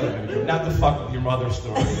good. That would have been good. Not the fuck with your mother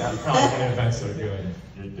story. That probably wouldn't have been so good.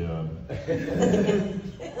 You're done.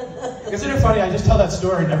 Isn't it funny? I just tell that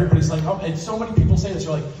story and everybody's like, oh, and so many people say this.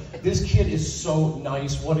 You're like, this kid is so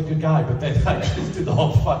nice. What a good guy. But then I just do the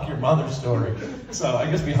whole fuck your mother story. So I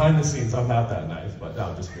guess behind the scenes, I'm not that nice. But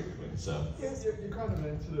no, just kidding. So. Yeah, you kind of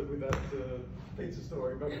answered it with that pizza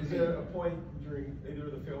story, but was there a point during either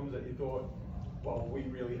of the films that you thought, well, we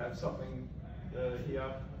really have something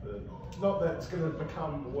here? Not that it's going to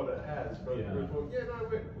become what it has, but we thought, yeah, no,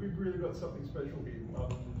 we've really got something special here,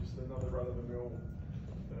 rather than just another run-of-the-mill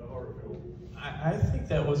horror film. I think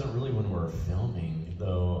that wasn't really when we were filming,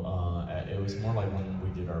 though. It was more like when we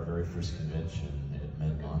did our very first convention at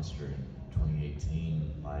Med Monster in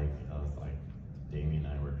 2018. Like Damien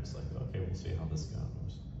and I were just like, okay, we'll see how this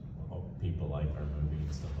goes. I hope people like our movie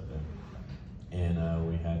and stuff like that. And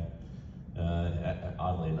we had,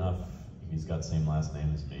 oddly enough, he's got the same last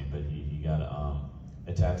name as me, but he got a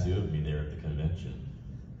tattoo of me there at the convention.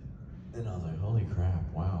 And I was like, holy crap,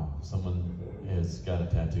 wow, someone has got a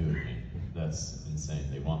tattoo of me. That's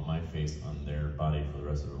insane. They want my face on their body for the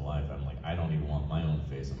rest of their life. I'm like, I don't even want my own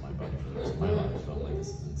face on my body for the rest of my life. So I'm like, this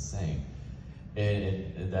is insane.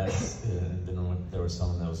 And that's, then there was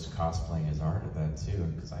someone that was cosplaying as art at that too,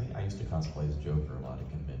 because I used to cosplay as Joker a lot at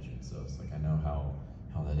conventions, so it's like I know how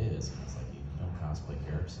that is. And it's like you don't cosplay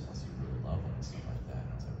characters unless you really love them and stuff like that. And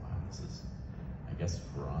I was like, wow, this is, I guess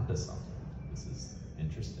we're onto something. This is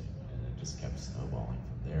interesting, and it just kept snowballing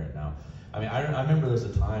from there. Now, I mean, I remember there was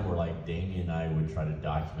a time where like Damien and I would try to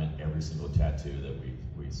document every single tattoo that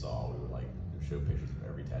we saw. We would like show pictures of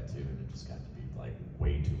every tattoo, and it just got to be like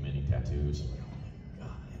way too many tattoos. Like, oh my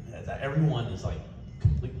god! And everyone is like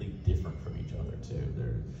completely different from each other too.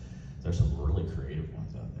 There's some really creative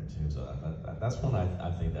ones out there too. So that's when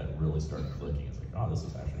I think that really started clicking. It's like, oh, this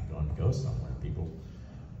is actually going to go somewhere. People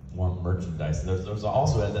want merchandise. There was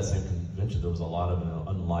also at that same convention there was a lot of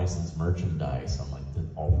unlicensed merchandise. I'm like,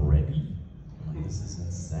 already? I'm like, this is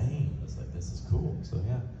insane. It's like, this is cool. So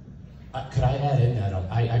yeah. Could I add in that?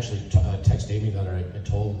 I actually texted Amy that I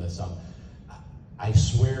told him this. I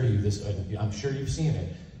swear to you, this. I'm sure you've seen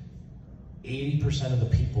it. 80% of the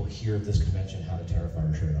people here at this convention had a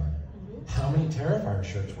Terrifier shirt on. Mm-hmm. How many Terrifier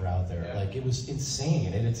shirts were out there? Yeah. Like it was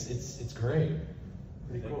insane, and it's great.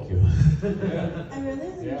 Pretty cool. Thank you. I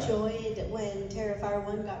really enjoyed when Terrifier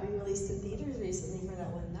 1 got re-released in theaters recently for that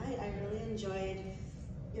one night. I really enjoyed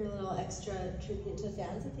your little extra tribute to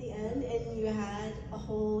fans at the end, and you had a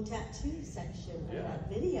whole tattoo section of that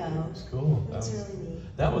video. It was cool. That was really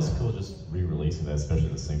neat. That was cool, just re-releasing that, especially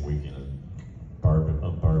the same weekend of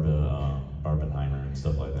Barbenheimer and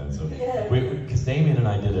stuff like that. So, because Damien and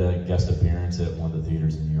I did a guest appearance at one of the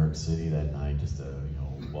theaters in New York City that night, just to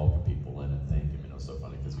welcome people in and thank them. It was so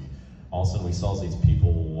funny because all of a sudden we saw these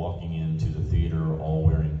people walking into the theater all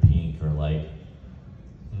wearing pink, or like.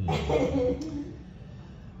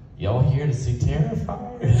 Y'all here to see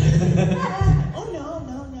Terrifier? Oh no,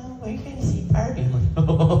 we're here to see Barbie.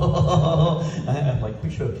 I'm like, we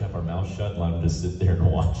should have kept our mouths shut and let them just sit there and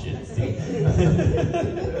watch it.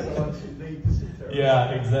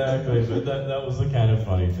 Yeah, exactly. But that was the kind of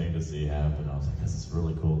funny thing to see happen. I was like, this is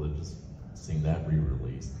really cool to just seeing that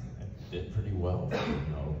re-release. It did pretty well,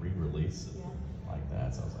 re-release like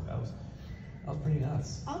that. So I was like, that was pretty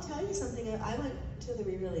nuts. I'll tell you something. I went to the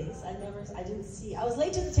re-release. I didn't see. I was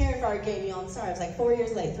late to the Terrifier game, y'all. I'm sorry. I was like 4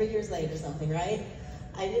 years late, 3 years late or something, right?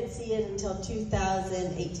 I didn't see it until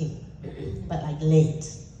 2018, but like late.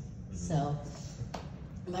 So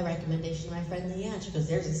my recommendation to my friend Leanne, she goes,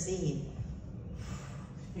 "There's a scene.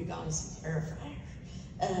 You gotta see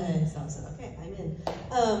Terrifier." So I said, "Okay, I'm in."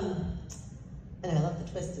 And I love the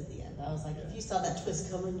twist at the end. I was like, if you saw that twist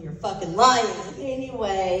coming, you're fucking lying.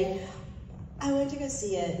 Anyway. I went to go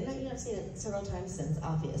see it, and I've seen it several times since,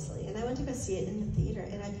 obviously, and I went to go see it in the theater,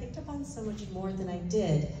 and I picked up on so much more than I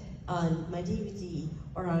did on my DVD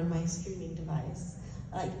or on my streaming device.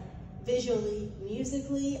 Like, visually,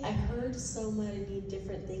 musically, I heard so many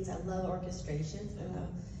different things. I love orchestrations,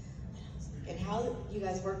 and how you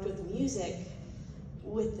guys worked with the music,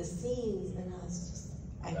 with the scenes, and I was just...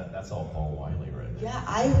 That's all Paul Wiley right there. Yeah,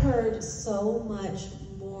 I heard so much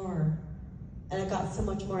more. And I got so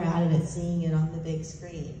much more out of it seeing it on the big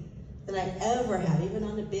screen than I ever have, even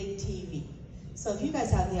on a big TV. So if you guys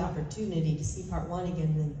have the opportunity to see part 1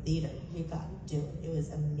 again in the theater, you got to do it. It was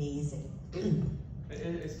amazing.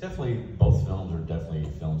 It's definitely, both films are definitely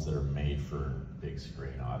films that are made for big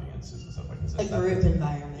screen audiences and stuff like this. A group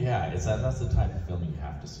environment. Yeah, that's the type of film you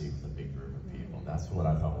have to see with a big group of people. That's what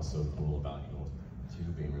I thought was so cool about to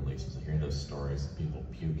 2 being released, was hearing those stories of people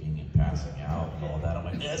puking and passing out and all that. I'm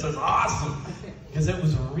like, this is awesome! Because it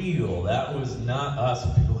was real. That was not us.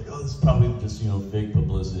 And people were like, oh, this is probably just, fake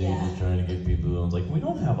publicity. Yeah. Just trying to get people. I was like, we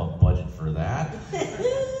don't have a budget for that.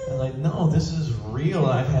 I'm like, no, this is real.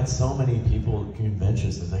 And I've had so many people at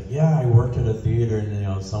conventions. It's like, yeah, I worked at a theater and,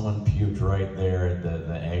 someone puked right there at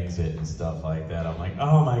the exit and stuff like that. I'm like,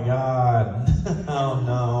 oh my God. Oh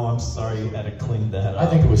no, I'm sorry you had to clean that up. I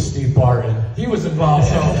think it was Steve Barton. He was involved,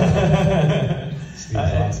 so. Steve's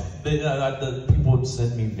awesome. The people would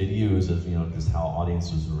send me videos of, just how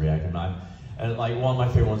audiences would react. And like one of my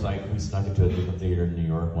favorite ones, like we snuck into a different theater in New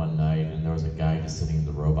York one night, and there was a guy just sitting in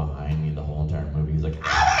the row behind me the whole entire movie. He's like, oh my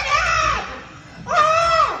God! Ah!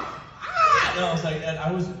 Ah! And I was like, and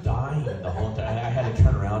I was dying the whole time. I had to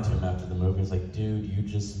turn around to him after the movie. I was like, dude, you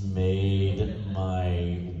just made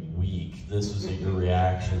my week. This was your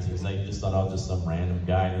reactions. He was like, you just thought I was just some random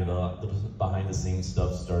guy, and the behind the scenes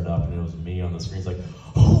stuff started up, and it was me on the screen. It's like,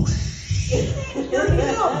 oh shit, you're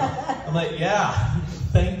him. I'm like, yeah.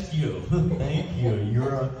 Thank you. Thank you.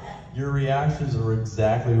 Your reactions were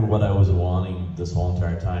exactly what I was wanting this whole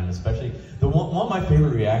entire time. Especially one of my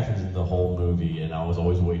favorite reactions in the whole movie, and I was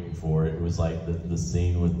always waiting for it. It was like the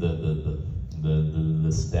scene with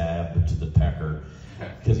the stab to the pecker,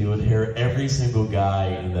 because you would hear every single guy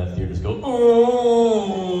in that theater just go,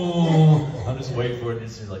 oh! I'm just waiting for it.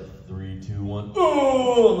 It's just like 3, 2, 1,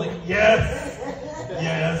 oh! I'm like, yes,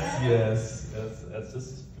 yes, yes. That's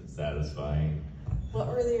just satisfying. What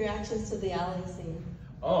were the reactions to the alley scene?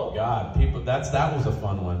 Oh God, people! That was a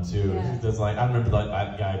fun one too. Yeah. There's like, I remember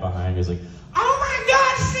that guy behind me was like, "Oh my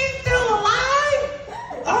God, she's still alive!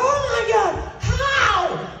 Oh my God, how?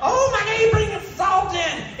 Oh my God, he's bringing salt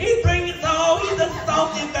in! He's bringing salt! He's a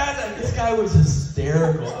salty bastard!" This guy was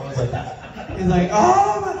hysterical. I was like, he's like,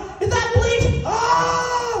 "Oh my, is that bleach?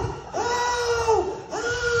 Oh, oh,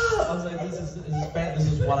 oh!" I was like, this is bad. This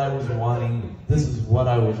is what I was wanting. This is what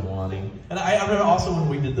I was wanting. And I remember also when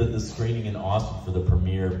we did the screening in Austin for the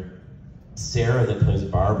premiere, Sarah, that plays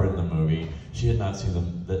Barbara in the movie, she had not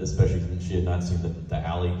seen especially when she had not seen the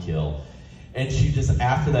alley kill. And she just,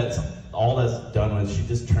 after that's all that's done with, she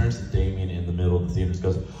just turns to Damien in the middle of the theater and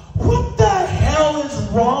goes, "What the hell is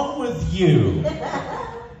wrong with you?"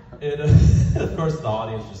 And of course the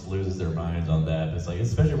audience just loses their minds on that. It's like,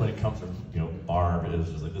 especially when it comes from, Barb, it was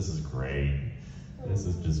just like, this is great. This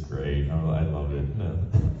is just great. I love it. No.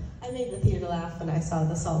 I made the theater laugh when I saw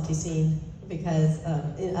the salty scene because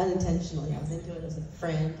unintentionally I was into it as a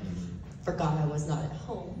friend, forgot I was not at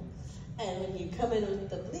home. And when you come in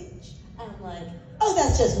with the bleach, I'm like, oh,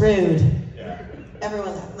 that's just rude. Yeah.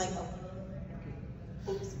 Everyone laughed. I'm like, oh.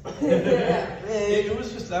 Oops. It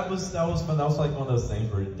was just, that was fun. That was like one of those things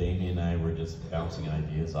where Damien and I were just bouncing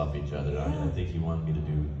ideas off each other. I think he wanted me to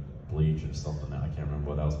do bleach or something. I can't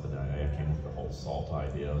remember what else, but I came up with the whole salt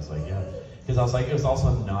idea. I was like, yeah, because I was like, it was also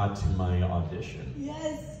a nod to my audition.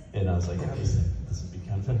 Yes. And I was like, yeah, this would be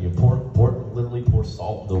kind of fun. You literally pour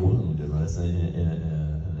salt in the wound, and that's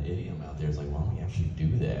an idiom out there. It's like, why don't we actually do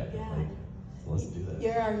that? Yeah. Like, let's do that.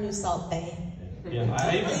 You're our new Salt Bae. Yeah,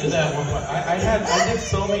 I even did that at one point. I did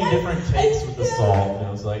so many different takes with the salt, and I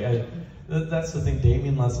was like, that's the thing.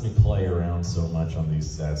 Damien lets me play around so much on these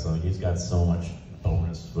sets. So he's got so much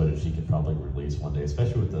bonus footage he could probably release one day,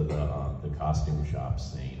 especially with the costume shop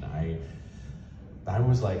scene. I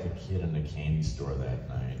was like a kid in a candy store that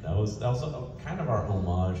night. That was kind of our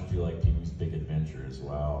homage to like Pee-wee's Big Adventure as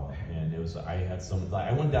well. And I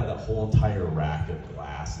went down that whole entire rack of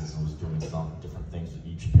glasses and was doing some different things with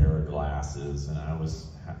each pair of glasses. And I don't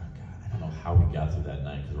know how we got through that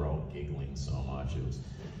night because we're all giggling so much. It was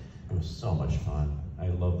so much fun. I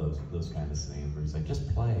love those kind of scenes where he's like, just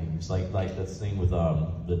play. He's like that scene with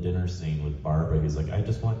the dinner scene with Barbara. He's like, I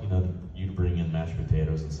just want you to bring in mashed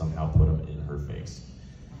potatoes and somehow put them in her face.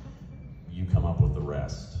 You come up with the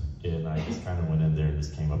rest. And I just kind of went in there and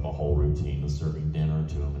just came up a whole routine of serving dinner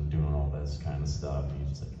to him and doing all this kind of stuff. And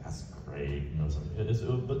he's just like, that's great.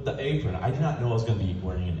 But the apron, I did not know I was going to be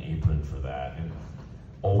wearing an apron for that. And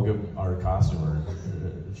Olga, our costumer,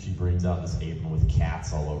 she brings out this apron with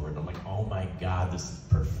cats all over it. I'm like, oh my God, this is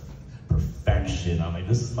perfection. I'm like,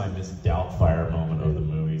 this is my Miss Doubtfire moment of the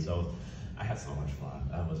movie. So I had so much fun.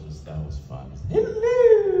 That was fun.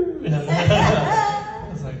 Hello! I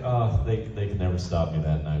was like, oh, they could never stop me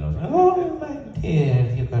that night. I was like, oh my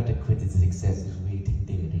dear, you're about to quit this excessive waiting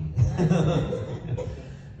duty.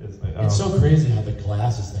 It's so crazy how the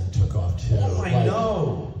glasses thing took off too. Oh, I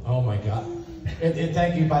know. Oh my God. And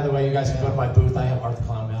thank you, by the way, you guys can go to my booth. I have Art the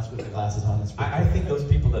Clown mask with the glasses on. I think those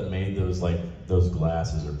people that made those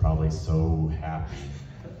glasses are probably so happy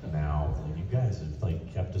now. Like, you guys have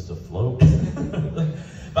kept us afloat.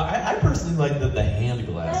 personally like the hand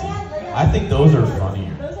glasses. Yeah. I think those are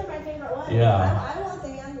funnier. Those are my favorite ones. Yeah. I want the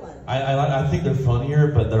hand ones. I think they're funnier,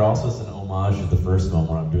 but they're also just an homage to the first one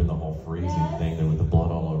where I'm doing the whole freezing thing there with the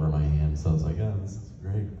blood all over my hand. So I was like, oh, this is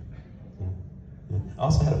great. Yeah. I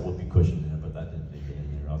also had a whoopee cushion in it, but that didn't make it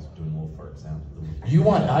in there. I was doing little fart sounds with the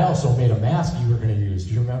whoopee. I also made a mask you were going to use.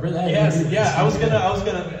 Do you remember that? Yes, yeah. I was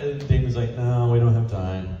gonna. Dave was like, no, we don't have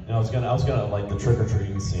time. And I was gonna like the trick or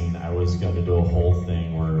treating scene. I was gonna do a whole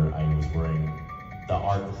thing where I was wearing the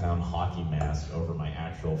Art Clown hockey mask over my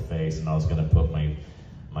actual face, and I was gonna put my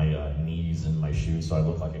knees in my shoes so I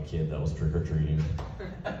looked like a kid that was trick or treating.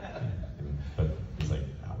 But he's like,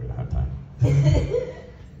 oh, we don't have time.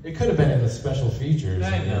 It could have been in the special features.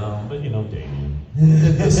 I know, but you know, Damien.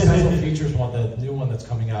 The special features one, the new one that's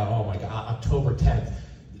coming out, oh my God, October 10th.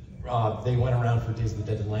 They went around for Days of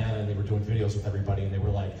the Dead Atlanta and they were doing videos with everybody, and they were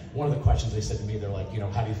like, one of the questions they said to me, they're like,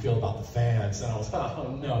 how do you feel about the fans? And I was like,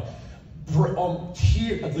 oh no.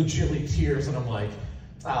 Legitimately tears, and I'm like,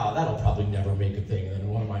 oh, that'll probably never make a thing. And then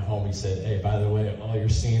one of my homies said, hey, by the way, all your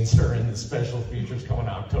scenes are in the special features coming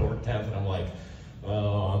out October 10th. And I'm like,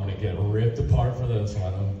 oh, I'm going to get ripped apart for this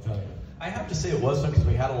one. I have to say it was fun because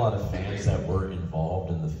we had a lot of fans that were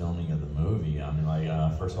involved in the filming of the movie. I mean, like,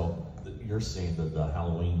 first of all, you're saying that the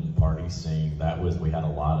Halloween party scene, we had a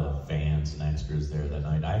lot of fans and extras there that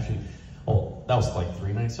night. That was like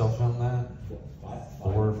 3 nights y'all filmed that?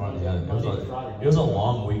 4 or 5, yeah. It was a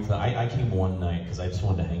long week. I came one night because I just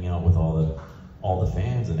wanted to hang out with all the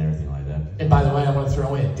fans and everything like that. And by the way, I want to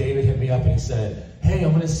throw in, David hit me up and he said, hey,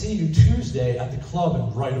 I'm going to see you Tuesday at the club.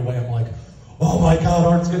 And right away I'm like, oh my God,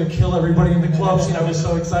 Art's going to kill everybody in the clubs. I was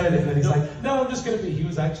so excited. And then he's like, no, I'm just going to be. He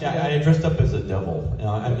was actually. Yeah, I dressed up as a devil.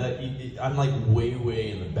 I'm like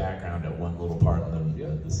way in the background at one little part of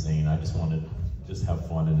the scene. I just wanted to have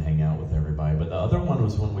fun and hang out with everybody. But the other one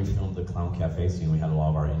was when we filmed the Clown Cafe scene. We had a lot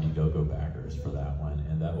of our Indiegogo backers for that one.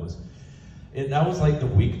 And that was like the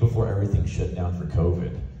week before everything shut down for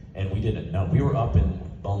COVID. And we didn't know. We were up in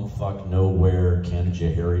bumfuck nowhere,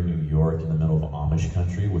 Canajoharie, New York, in the middle of Amish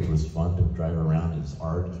country, which was fun to drive around as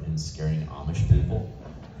art and scaring Amish people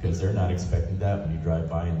because they're not expecting that when you drive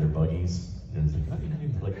by in their buggies. And it's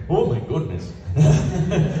like, oh my goodness.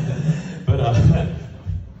 But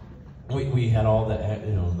we had all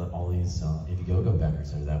all these Indiegogo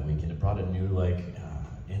backers there that week, and it brought a new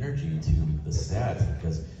energy to the set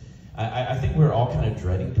because I think we were all kind of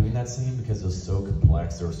dreading doing that scene because it was so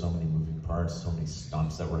complex. There were so many moving parts, so many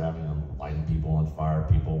stunts that were having lighting people on fire,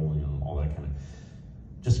 people, all that kind of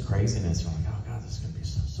just craziness. We're like, oh God, this is gonna be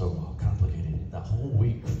so complicated. That whole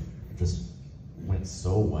week just went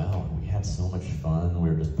so well. We had so much fun. We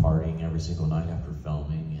were just partying every single night after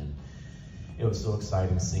filming, and it was so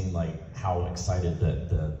exciting seeing how excited that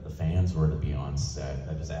the fans were to be on set.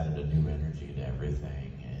 That just added a new energy to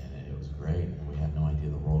everything, and it was great. And we had no idea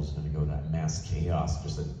the world was going to go to mass chaos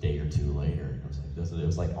just a day or two later. It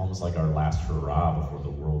was like almost like our last hurrah before the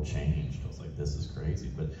world changed. I was like, this is crazy,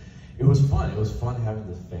 but it was fun. It was fun having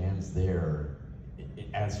the fans there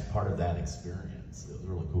as part of that experience. It was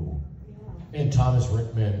really cool. And Thomas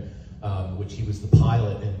Rickman, which he was the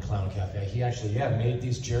pilot in Clown Cafe, he actually made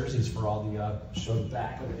these jerseys for all the show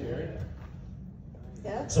back over here.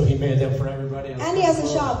 Yeah. So he made them for everybody. And he has a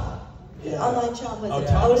shop. Online shop with it.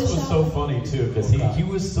 Thomas was so funny too because he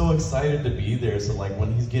was so excited to be there. So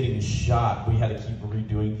when he's getting shot, we had to keep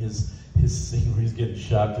redoing his scene where he's getting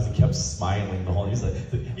shot because he kept smiling the whole. He's like,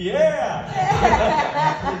 yeah,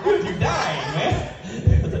 dude, you're dying, man.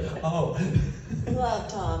 Oh, love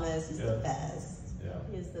Thomas. He's the best. Yeah.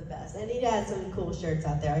 He's the best, and he has some cool shirts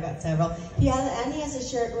out there. I got several. He has a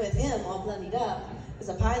shirt with him all bloodied up. As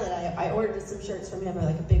a pilot, I ordered some shirts from him,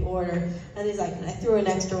 like a big order, and he's like, I threw an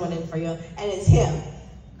extra one in for you, and it's him.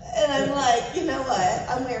 And I'm like, you know what?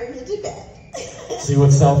 I'm wearing it to bed. See what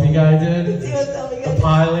selfie guy did? See what selfie guy The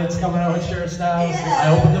pilot's coming out with shirts now. Yeah. I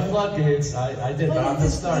opened the floodgates. I did, but I'm the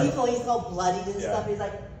start. He's all bloodied and stuff. He's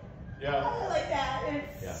like, I like that.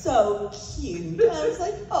 It's so cute. I was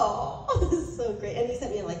like, oh, this is so great. And he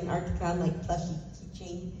sent me an Arcticon plushy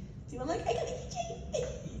keychain. So I'm like, I got a keychain.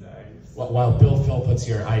 While Bill Philpott's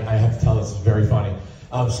here, I have to tell this is very funny.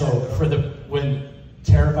 So when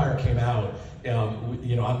Terrifier came out,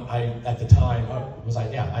 I at the time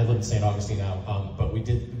I live in St. Augustine now, but we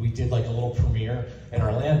did like a little premiere in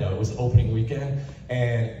Orlando. It was opening weekend,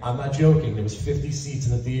 and I'm not joking. There was 50 seats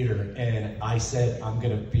in the theater, and I said I'm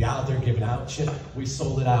gonna be out there giving out shit. We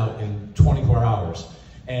sold it out in 24 hours,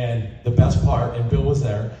 and the best part, and Bill was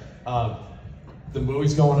there. The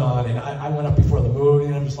movie's going on, and I went up before the movie,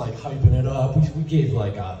 and I'm just hyping it up. We gave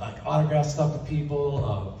autograph stuff to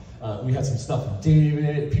people. we had some stuff from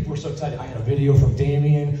David. People were so excited. I had a video from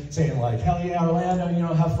Damien saying like, hell yeah, Orlando, you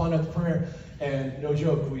know, have fun at the premiere. And no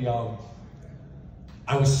joke,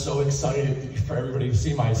 I was so excited for everybody to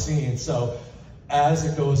see my scene. So as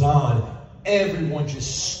it goes on, everyone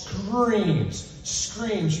just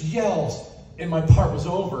screams, yells, and my part was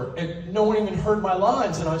over. And no one even heard my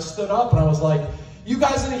lines. And I stood up and I was like, you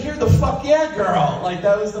guys didn't hear the fuck yeah, girl. Like,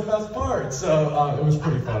 that was the best part. So it was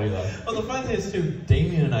pretty funny, though. Well, the funny thing is, too,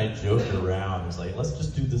 Damien and I joked around. It was like, let's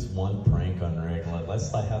just do this one prank on Rick.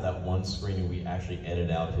 Let's have that one screening we actually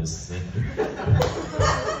edit out his scene.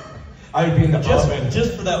 I would be in the oven.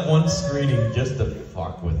 Just for that one screening, just to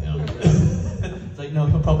fuck with him. It's like, no,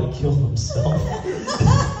 he'll probably kill himself.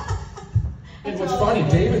 And what's funny,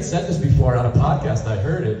 David said this before on a podcast. I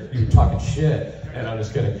heard it. You were talking shit, and I'm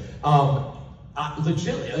just kidding.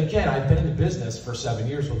 Legitimately, again, I've been in the business for 7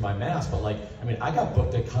 years with my mask, but like, I mean, I got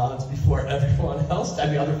booked at cons before everyone else. I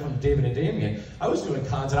mean, other from David and Damien, I was doing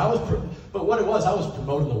cons, and but what it was, I was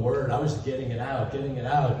promoting the word. I was getting it out,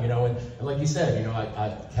 you know. And like you said, you know,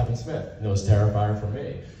 Kevin Smith knows Terrifier from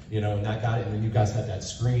me, you know, and that got it. And then you guys had that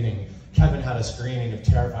screening. Kevin had a screening of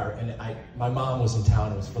Terrifier, and my mom was in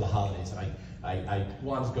town. It was for the holidays, and I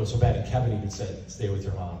wanted to go so bad, and Kevin even said, "Stay with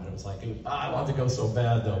your mom." And it was like, I wanted to go so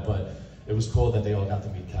bad though, but it was cool that they all got to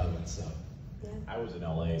meet Kevin. So I was in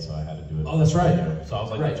LA, so I had to do it. Oh, that's right. So I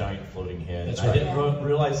was like a giant floating head. That's I right. didn't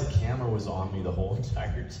realize the camera was on me the whole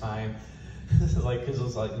entire time. Like, because it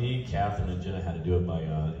was like me, Catherine, and Jenna had to do it by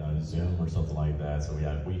Zoom or something like that. So we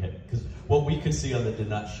had because what we could see on it did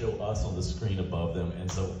not show us on the screen above them, and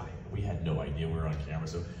so we had no idea we were on camera.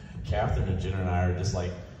 So Catherine and Jenna and I are just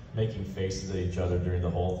like making faces at each other during the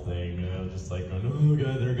whole thing, you know, just like going, oh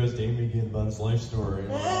god, there goes Damien again about his life story.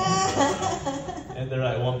 And then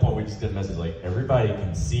at one point we just get a message like, everybody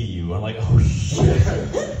can see you. I'm like, oh shit.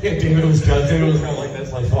 Yeah, David was kind of like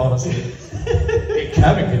this, like falling asleep. Hey,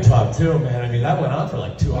 Kevin could talk too, man. I mean, that went on for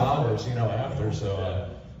like 2 hours, you know, after. So,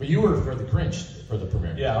 but you were for the Grinch for the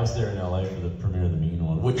premiere. Yeah, I was there in LA for the premiere of the Mean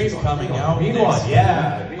One, which is coming out Mean One,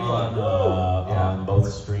 yeah, on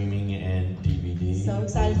both streaming and DVD. So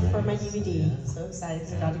excited for my DVD. Yeah. So excited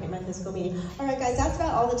because I'm about to get my physical meeting. All right, guys, that's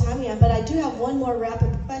about all the time we have, but I do have one more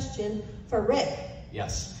rapid question for Rick.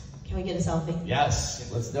 Yes. Can we get a selfie? Yes.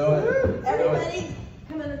 Let's do it. Everybody,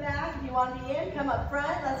 come in the back. If you want to be in, come up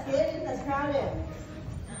front. Let's get in. Let's crowd in.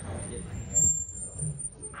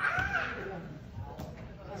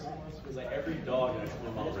 It's like every dog in a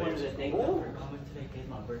swim I just wanted to thank them for coming today. It's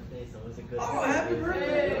my birthday, so it was a good. Oh, happy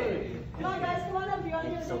birthday! Come on, guys. Come on up. You want to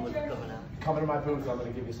Thank get you a so much for picture? coming out. Come into my booth, I'm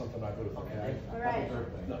going to give you something in my booth, okay? All right.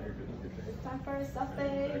 No, you're good. It's time for a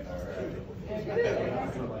selfie.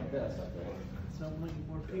 Like this, I think. So many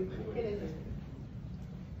more people. Get in here.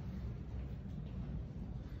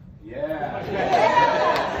 Yeah. Oh,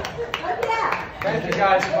 yeah. Thank you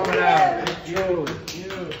guys for coming out. Thank you.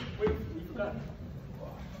 Wait, we forgot.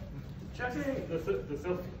 Chucky, the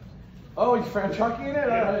selfie. Oh, you found Chucky in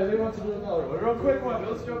it? They want to do another one. Real quick one.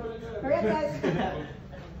 Let's jump in again. Hurry up, guys.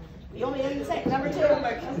 You only in the second. Number 2.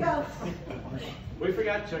 Let's go. We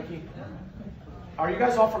forgot Chucky. Are you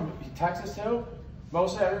guys all from Texas too?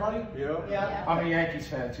 Most everybody? Yeah. I'm a Yankees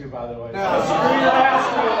fan too, by the way. No. Screw your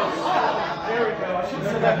Astros. There we go. I should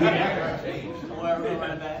have said that.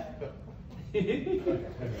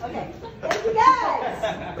 Okay. Thank you,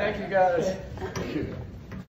 guys. Thank you guys.